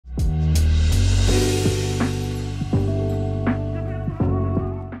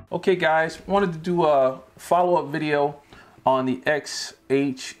Okay guys, wanted to do a follow-up video on the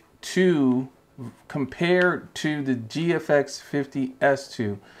X-H2 compared to the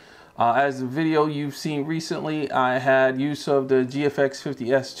GFX50sII. As the video you've seen recently, I had use of the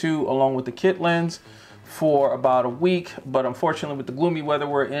GFX50sII along with the kit lens for about a week, but unfortunately with the gloomy weather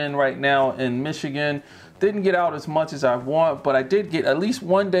we're in right now in Michigan, didn't get out as much as I want, but I did get at least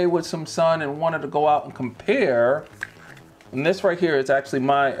one day with some sun and wanted to go out and compare. And this right here is actually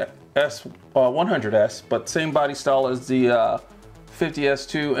my S100S, but same body style as the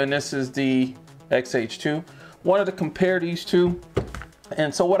 50s2, and this is the X-H2. Wanted to compare these two,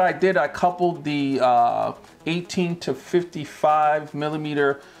 and so what I did, I coupled the 18 to 55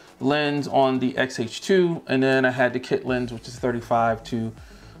 millimeter lens on the X-H2, and then I had the kit lens, which is 35 to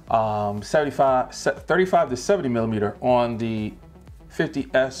 70 millimeter on the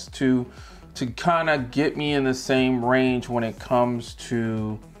 50s2, to kind of get me in the same range when it comes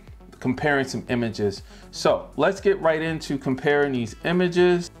to comparing some images. So let's get right into comparing these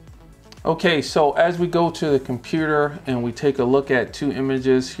images. Okay, so as we go to the computer and we take a look at two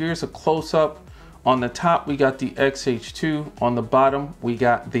images, here's a close-up. On the top we got the X-H2, on the bottom we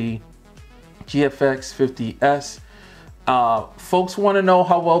got the GFX50s. Folks want to know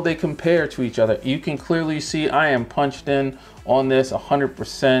how well they compare to each other. You can clearly see I am punched in on this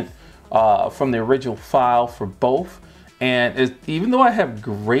 100% from the original file for both, and even though I have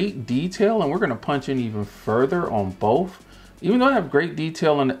great detail, and we're going to punch in even further on both, even though I have great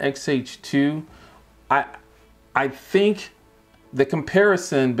detail on the X-H2, I think the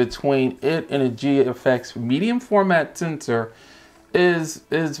comparison between it and a GFX medium format sensor is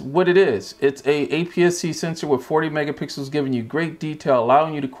what it is. It's a APS-C sensor with 40 megapixels, giving you great detail,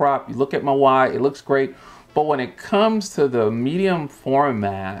 allowing you to crop. You look at my Y, it looks great. But when it comes to the medium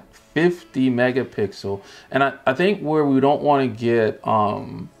format, 50 megapixel, and I think where we don't want to get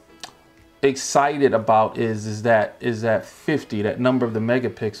excited about is that 50, that number of the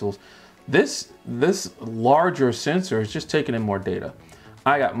megapixels. This larger sensor is just taking in more data.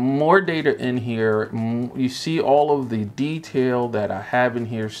 I got more data in here. You see all of the detail that I have in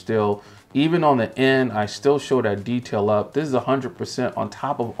here still. Even on the end, I still show that detail up. This is 100% on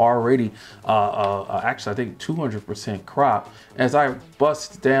top of already, actually I think 200% crop. As I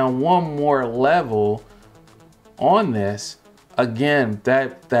bust down one more level on this, again,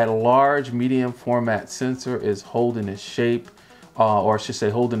 that large medium format sensor is holding its shape, or I should say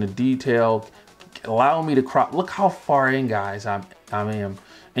holding the detail, allowing me to crop. Look how far in, guys, I am.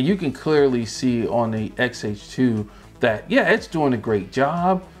 And you can clearly see on the X-H2 that, yeah, it's doing a great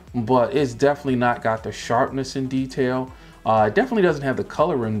job, but it's definitely not got the sharpness in detail. It definitely doesn't have the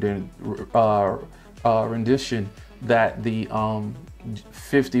color rendition that the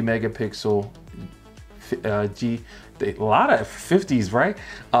 50 megapixel a lot of 50s, right?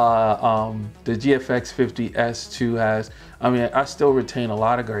 The GFX50s2 has. I mean, I still retain a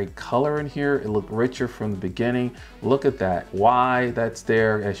lot of great color in here. It looked richer from the beginning. Look at that Y that's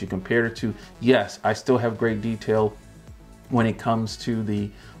there as you compare it to. Yes, I still have great detail when it comes to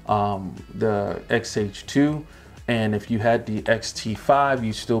the X-H2, and if you had the X-T5,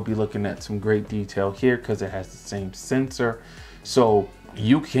 you'd still be looking at some great detail here because it has the same sensor, so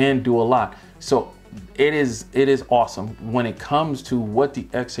you can do a lot. So it is awesome when it comes to what the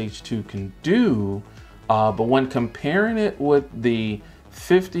X-H2 can do, but when comparing it with the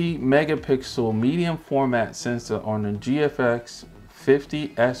 50 megapixel medium format sensor on the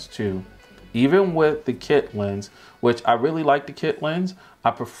GFX50s2, even with the kit lens, which I really like the kit lens.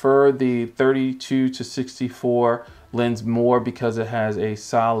 I prefer the 32 to 64 lens more because it has a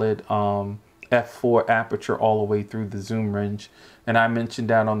solid f4 aperture all the way through the zoom range. And I mentioned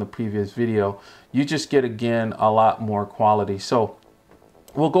that on the previous video. You just get, again, a lot more quality. So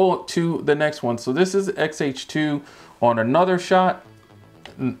we'll go to the next one. So this is X-H2 on another shot.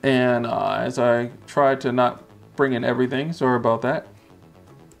 And as I try to not bring in everything, sorry about that.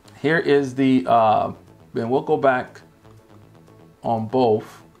 Here is the, and we'll go back on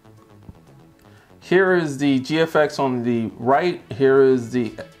both. Here is the GFX on the right. Here is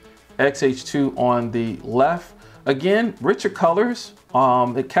the X-H2 on the left. Again, richer colors.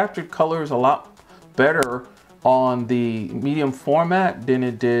 It captured colors a lot better on the medium format than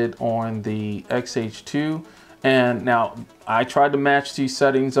it did on the X-H2. And now I tried to match these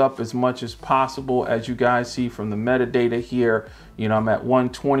settings up as much as possible. As you guys see from the metadata here, you know, I'm at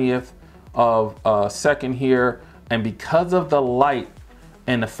 1/20th of a second here. And because of the light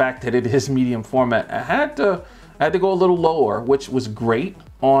and the fact that it is medium format, I had to go a little lower, which was great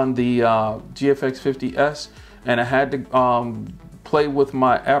on the GFX50s. And I had to play with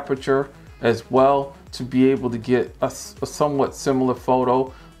my aperture as well to be able to get a somewhat similar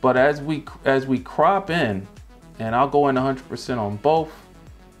photo. But as we crop in, and I'll go in 100% on both,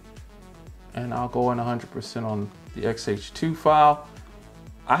 and I'll go in 100% on the X-H2 file.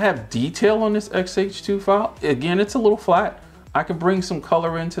 I have detail on this X-H2 file. Again, it's a little flat. I can bring some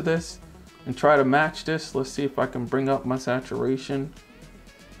color into this and try to match this. Let's see if I can bring up my saturation.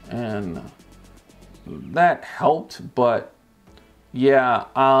 And that helped, but yeah,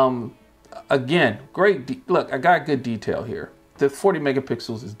 again, look, I got good detail here. The 40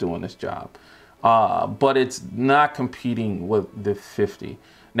 megapixels is doing this job, but it's not competing with the 50.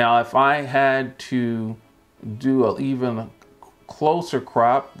 Now, if I had to do an even closer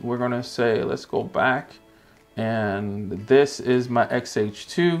crop, we're gonna say, let's go back, and this is my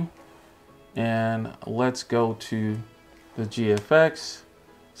X-H2, and let's go to the GFX.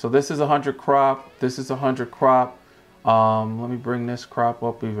 So this is 100 crop, this is 100 crop. Let me bring this crop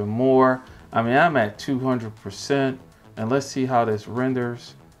up even more. I mean, I'm at 200%, and let's see how this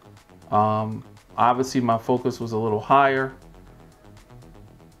renders. Obviously my focus was a little higher,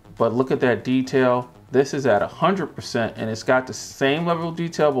 but look at that detail. This is at 100%, and it's got the same level of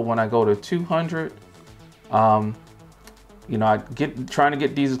detail, but when I go to 200, you know, trying to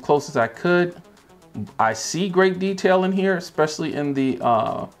get these as close as I could. I see great detail in here, especially in the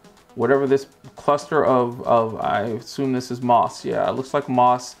whatever this cluster of I assume this is moss. Yeah, it looks like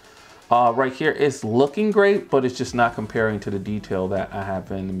moss right here. It's looking great, but it's just not comparing to the detail that I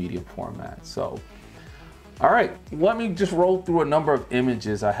have in the medium format. So, all right, let me just roll through a number of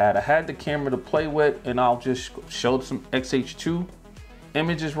images I had. I had the camera to play with, and I'll just show some X-H2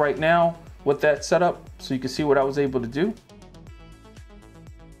 images right now with that setup so you can see what I was able to do.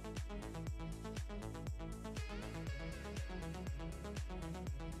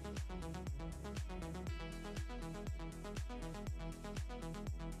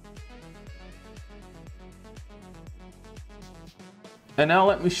 And now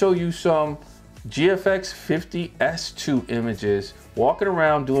let me show you some GFX50sII images, walking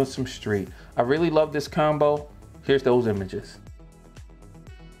around doing some street. I really love this combo. Here's those images.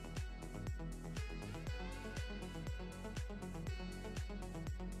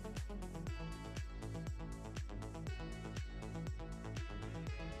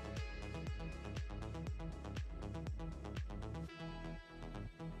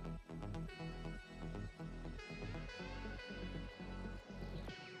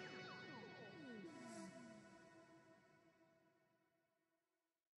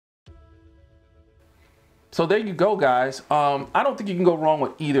 So there you go, guys. I don't think you can go wrong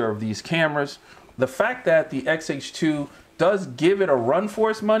with either of these cameras. The fact that the X-H2 does give it a run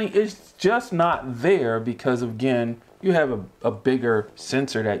for its money is just not there because, again, you have a bigger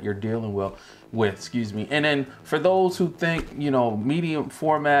sensor that you're dealing with, excuse me. And then for those who think, you know, medium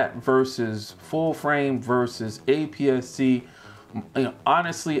format versus full frame versus APS-C, you know,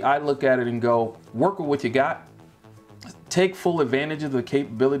 honestly, I look at it and go, work with what you got. Take full advantage of the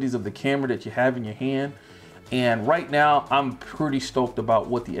capabilities of the camera that you have in your hand. And right now, I'm pretty stoked about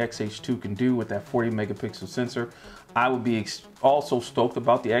what the X-H2 can do with that 40 megapixel sensor. I would be also stoked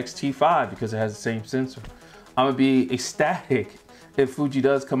about the X-T5 because it has the same sensor. I'm gonna be ecstatic if Fuji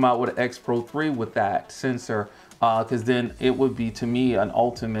does come out with an X Pro 3 with that sensor, because then it would be, to me, an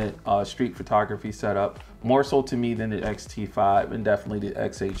ultimate street photography setup, more so to me than the X-T5 and definitely the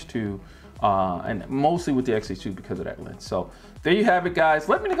X-H2. And mostly with the X-H2 because of that lens. So there you have it, guys.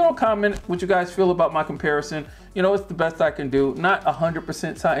 Let me know in a comment what you guys feel about my comparison. You know, it's the best I can do. Not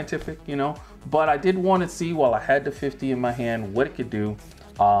 100% scientific, you know, but I did want to see, while I had the 50 in my hand, what it could do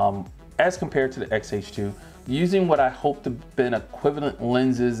as compared to the X-H2, using what I hope to have been equivalent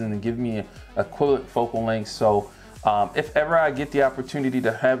lenses and give me a equivalent focal length. So if ever I get the opportunity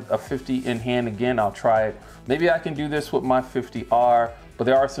to have a 50 in hand again, I'll try it. Maybe I can do this with my 50R, but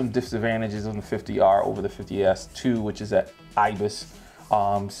there are some disadvantages on the 50R over the 50S2, which is at IBIS.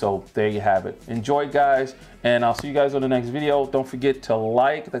 So there you have it. Enjoy, guys, and I'll see you guys on the next video. Don't forget to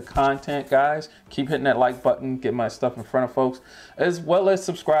like the content, guys. Keep hitting that like button, get my stuff in front of folks, as well as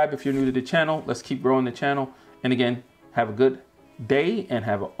subscribe if you're new to the channel. Let's keep growing the channel. And again, have a good day and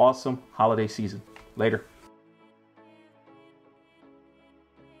have an awesome holiday season. Later.